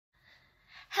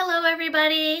Hello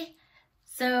everybody!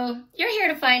 So you're here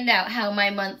to find out how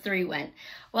my month 3 went.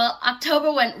 Well,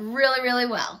 October went really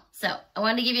well. So I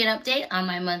wanted to give you an update on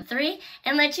my month 3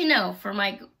 and let you know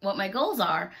what my goals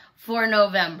are for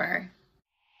November.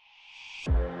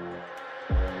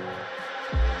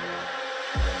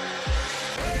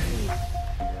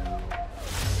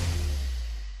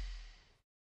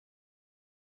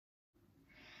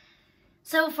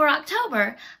 So for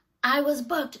October, I was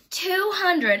booked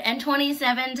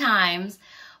 227 times,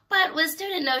 but with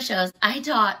student no-shows, I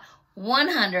taught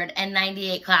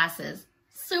 198 classes.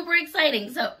 Super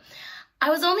exciting. So I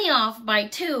was only off by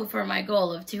 2 for my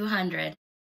goal of 200.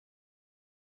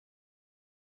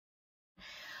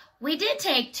 We did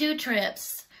take 2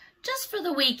 trips just for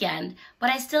the weekend, but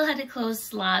I still had to close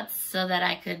slots so that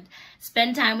I could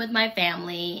spend time with my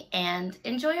family and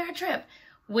enjoy our trip,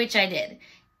 which I did.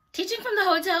 Teaching from the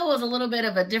hotel was a little bit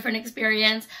of a different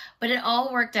experience, but it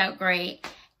all worked out great,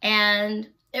 and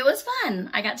it was fun.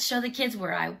 I got to show the kids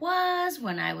where I was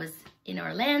when I was in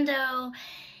Orlando,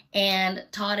 and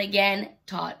taught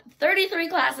 33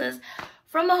 classes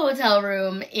from a hotel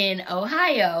room in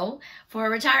Ohio for a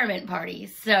retirement party.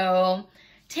 So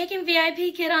taking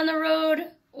VIPKID on the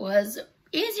road was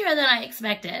easier than I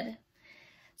expected.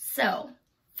 So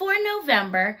for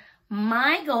November,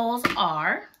 my goals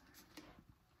are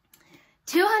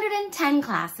 210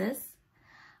 classes.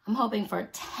 I'm hoping for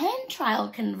 10 trial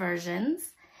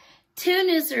conversions, 2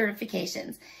 new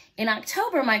certifications. In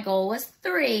October, my goal was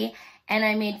 3, and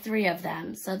I made 3 of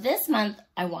them. So this month,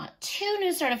 I want 2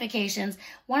 new certifications.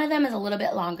 One of them is a little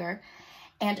bit longer,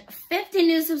 and 50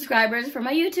 new subscribers for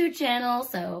my YouTube channel,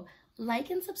 so like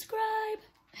and subscribe.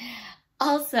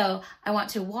 Also, I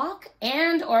want to walk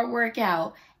and/or work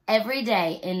out every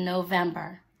day in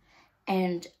November.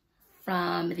 And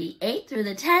from the 8th through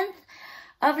the 10th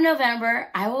of November,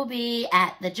 I will be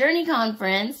at the Journey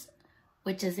Conference,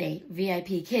 which is a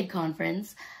VIPKID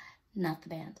conference, not the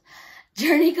band.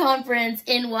 Journey Conference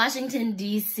in Washington,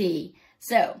 D.C.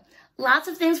 So, lots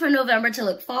of things for November to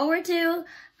look forward to.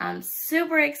 I'm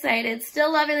super excited,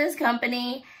 still loving this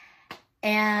company,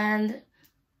 and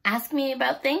ask me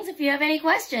about things if you have any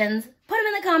questions. Put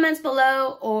them in the comments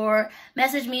below or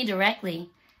message me directly.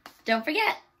 Don't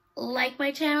forget, like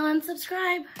my channel and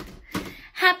subscribe.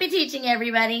 Happy teaching,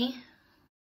 everybody.